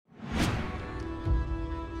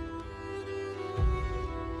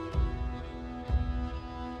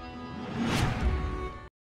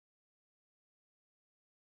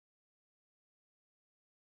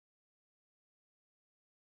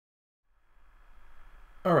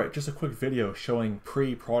Alright, just a quick video showing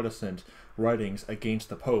pre-Protestant writings against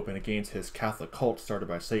the Pope and against his Catholic cult started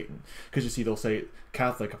by Satan. Because you see, they'll say,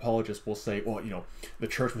 Catholic apologists will say, well, the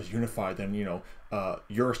church was unified, then,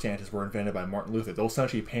 your stances were invented by Martin Luther. They'll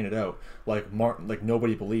essentially paint it out like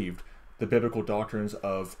nobody believed the biblical doctrines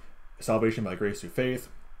of salvation by grace through faith,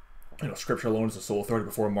 Scripture alone is the sole authority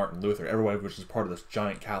before Martin Luther. Everybody was just part of this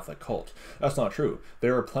giant Catholic cult. That's not true.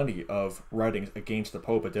 There are plenty of writings against the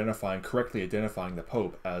Pope correctly identifying the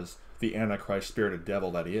Pope as the Antichrist spirited devil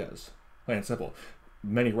that he is. Plain and simple.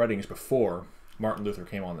 Many writings before Martin Luther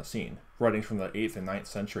came on the scene. Writings from the 8th and 9th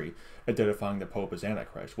century identifying the Pope as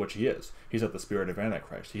Antichrist, which he is. He's of the spirit of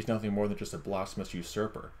Antichrist. He's nothing more than just a blasphemous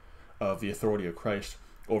usurper of the authority of Christ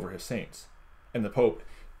over his saints. And the Pope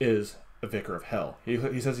is a vicar of hell. He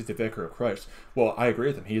says he's the vicar of Christ. Well, I agree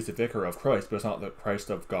with him. He is the vicar of Christ, but it's not the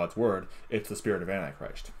Christ of God's word. It's the spirit of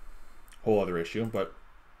Antichrist. Whole other issue. But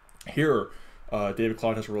here, David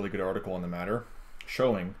Cloud has a really good article on the matter,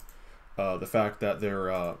 showing the fact that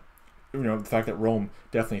the fact that Rome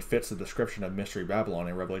definitely fits the description of Mystery Babylon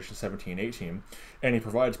in Revelation 17:18, and he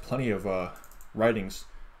provides plenty of writings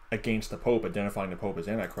against the Pope, identifying the Pope as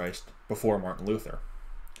Antichrist before Martin Luther.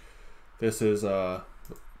 This is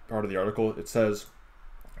part of the article. It says,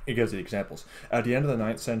 it gives the examples. At the end of the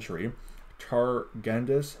 9th century,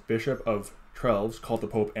 Targendus, bishop of Treves, called the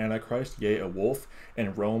Pope Antichrist, yea, a wolf,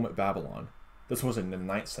 in Rome, Babylon. This was in the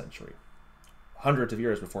 9th century, hundreds of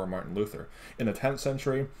years before Martin Luther. In the 10th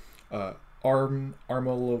century, Armilius,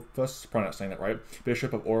 probably not saying that right,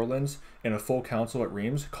 bishop of Orleans, in a full council at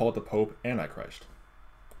Reims, called the Pope Antichrist.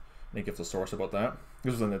 And he gives a source about that.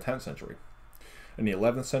 This was in the 10th century. In the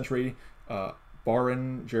 11th century,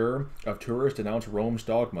 Barringer of Tours denounced Rome's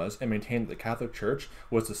dogmas and maintained that the Catholic Church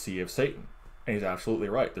was the see of Satan. And he's absolutely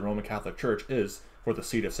right. The Roman Catholic Church is where the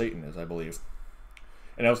seat of Satan is, I believe.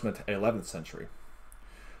 And that was in the 11th century.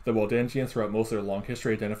 The Waldensians, throughout most of their long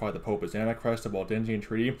history, identified the Pope as Antichrist. The Waldensian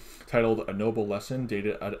Treaty, titled A Noble Lesson,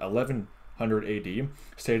 dated at 1100 AD,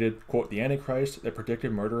 stated, quote, "The Antichrist, the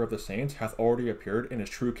predicted murderer of the saints, hath already appeared in his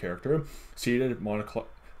true character, seated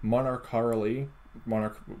monarchally,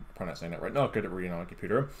 probably not saying that right, not good at reading on a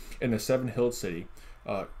computer, in the seven-hilled city,"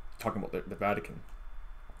 talking about the Vatican.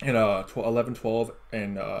 In 1112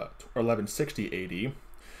 and 1160 AD,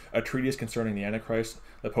 a treatise concerning the Antichrist,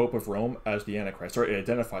 the Pope of Rome as the Antichrist. Sorry, it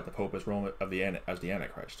identified the Pope as as the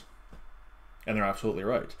Antichrist. And they're absolutely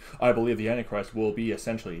right. I believe the Antichrist will be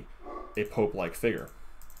essentially a Pope-like figure.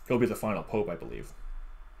 He'll be the final Pope, I believe.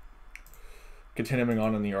 Continuing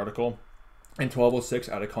on in the article, in 1206,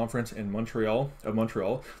 at a conference in Montreal,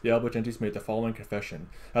 the Albigenses made the following confession: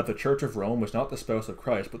 that the Church of Rome was not the spouse of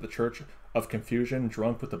Christ, but the church of confusion,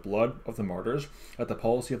 drunk with the blood of the martyrs; that the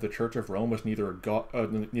policy of the Church of Rome was neither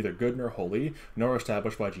good nor holy, nor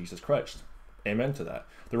established by Jesus Christ. Amen to that.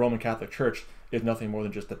 The Roman Catholic Church is nothing more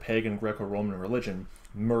than just the pagan Greco-Roman religion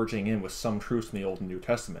merging in with some truths from the Old and New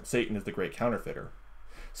Testament. Satan is the great counterfeiter.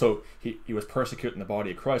 So he was persecuting the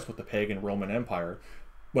body of Christ with the pagan Roman Empire,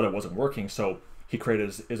 but it wasn't working, so he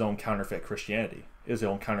created his own counterfeit Christianity, his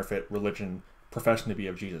own counterfeit religion, professing to be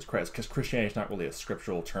of Jesus Christ, because Christianity is not really a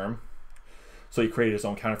scriptural term. So he created his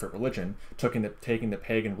own counterfeit religion, taking the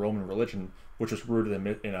pagan Roman religion, which was rooted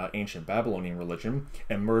in ancient Babylonian religion,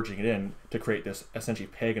 and merging it in to create this essentially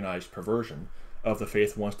paganized perversion of the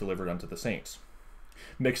faith once delivered unto the saints.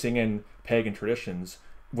 Mixing in pagan traditions,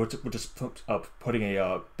 which is putting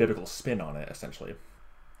a biblical spin on it, essentially.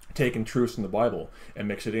 Taking truths from the Bible and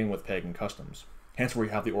mix it in with pagan customs. Hence where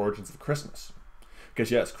we have the origins of Christmas.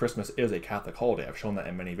 Because yes, Christmas is a Catholic holiday. I've shown that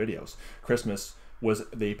in many videos. Christmas was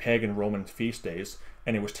the pagan Roman feast days,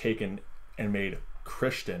 and it was taken and made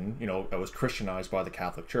Christian, it was Christianized by the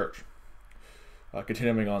Catholic Church.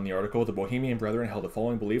 Continuing on the article, the Bohemian Brethren held the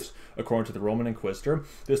following beliefs according to the Roman Inquisitor.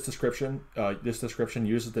 This description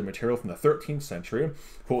uses the material from the 13th century.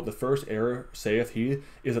 Quote, "The first error, saith he,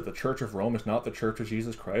 is that the Church of Rome is not the Church of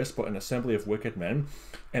Jesus Christ, but an assembly of wicked men,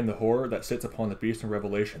 and the horror that sits upon the beast in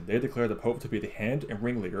Revelation. They declare the Pope to be the hand and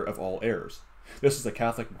ringleader of all errors." This is the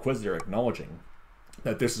Catholic Inquisitor acknowledging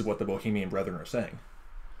that this is what the Bohemian Brethren are saying.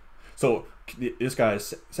 So this guy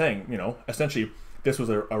is saying, essentially, this was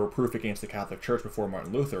a reproof against the Catholic Church before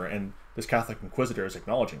Martin Luther, and this Catholic Inquisitor is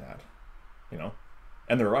acknowledging that,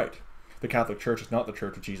 and they're right. The Catholic Church is not the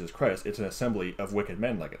Church of Jesus Christ. It's an assembly of wicked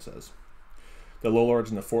men, like it says. The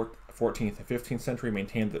Lollards in the 14th and 15th century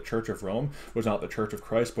maintained that the Church of Rome was not the Church of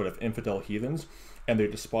Christ, but of infidel heathens, and they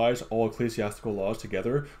despised all ecclesiastical laws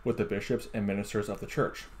together with the bishops and ministers of the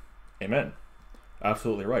Church. Amen.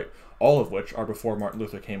 Absolutely right. All of which are before Martin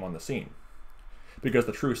Luther came on the scene. Because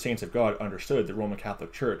the true saints of God understood the Roman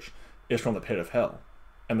Catholic Church is from the pit of hell,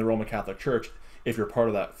 And the Roman Catholic Church, if you're part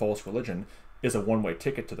of that false religion, is a one-way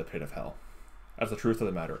ticket to the pit of hell. That's the truth of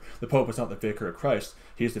the matter. The Pope is not the vicar of Christ,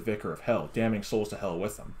 he's the vicar of hell, damning souls to hell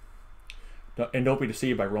with them. And don't be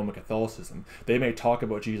deceived by Roman Catholicism. They may talk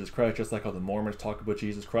about Jesus Christ just like how the Mormons talk about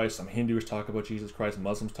Jesus Christ, some Hindus talk about Jesus Christ,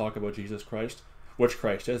 Muslims talk about Jesus Christ. Which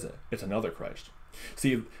Christ is it? It's another Christ.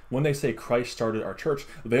 See, when they say Christ started our church,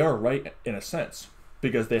 they are right in a sense,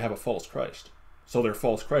 because they have a false Christ. So their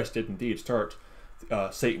false Christ did indeed start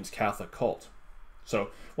Satan's Catholic cult. So I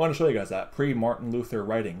want to show you guys that pre-Martin Luther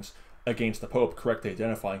writings against the Pope, correctly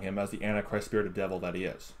identifying him as the Antichrist spirited devil that he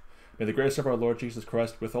is. May the grace of our Lord Jesus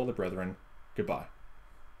Christ with all the brethren. Goodbye.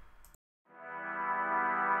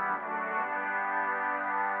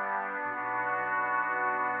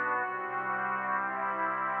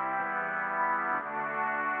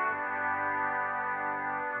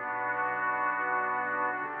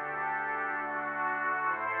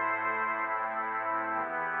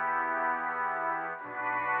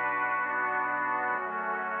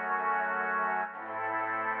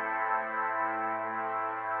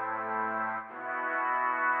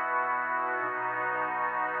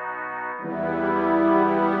 You